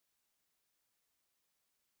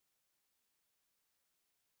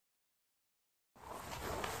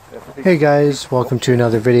Hey guys, welcome to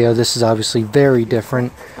another video. This is obviously very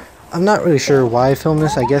different. I'm not really sure why I filmed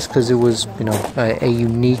this. I guess because it was, a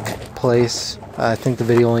unique place. I think the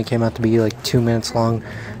video only came out to be like 2 minutes long.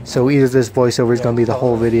 So either this voiceover is going to be the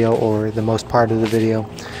whole video or the most part of the video.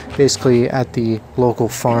 Basically, at the local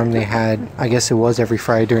farm they had, I guess it was every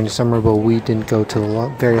Friday during the summer, but we didn't go to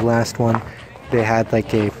the very last one. They had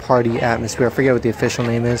like a party atmosphere. I forget what the official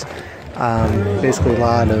name is. Basically a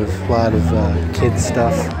lot of kids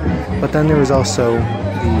stuff, but then there was also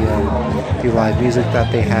the live music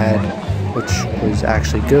that they had, which was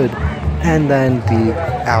actually good, and then the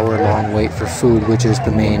hour-long wait for food, which is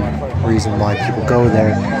the main reason why people go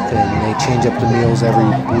there. Then they change up the meals every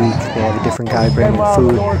week. They have a different guy bringing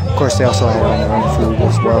food. Of course, they also had their own food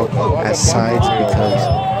as well as sides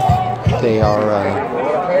because they are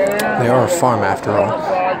a farm after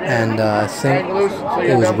all. And I think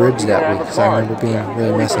it was ribs that week because I remember being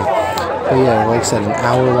really messy. But yeah, like I said, an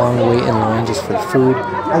hour-long wait in line just for the food.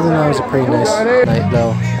 Other than that, it was a pretty nice night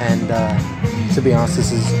though. And to be honest,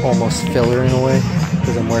 this is almost filler in a way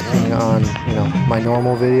because I'm working on my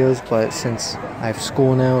normal videos. But since I have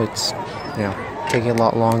school now, it's taking a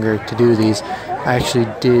lot longer to do these. I actually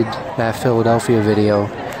did that Philadelphia video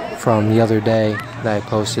from the other day that I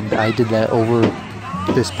posted. I did that over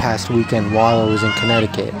this past weekend while I was in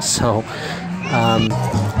Connecticut, so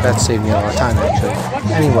that saved me a lot of time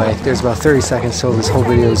actually. Anyway, there's about 30 seconds till this whole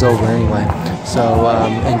video is over anyway, so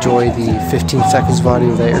enjoy the 15 seconds of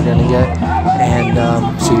audio that you're gonna get,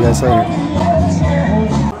 and see you guys later.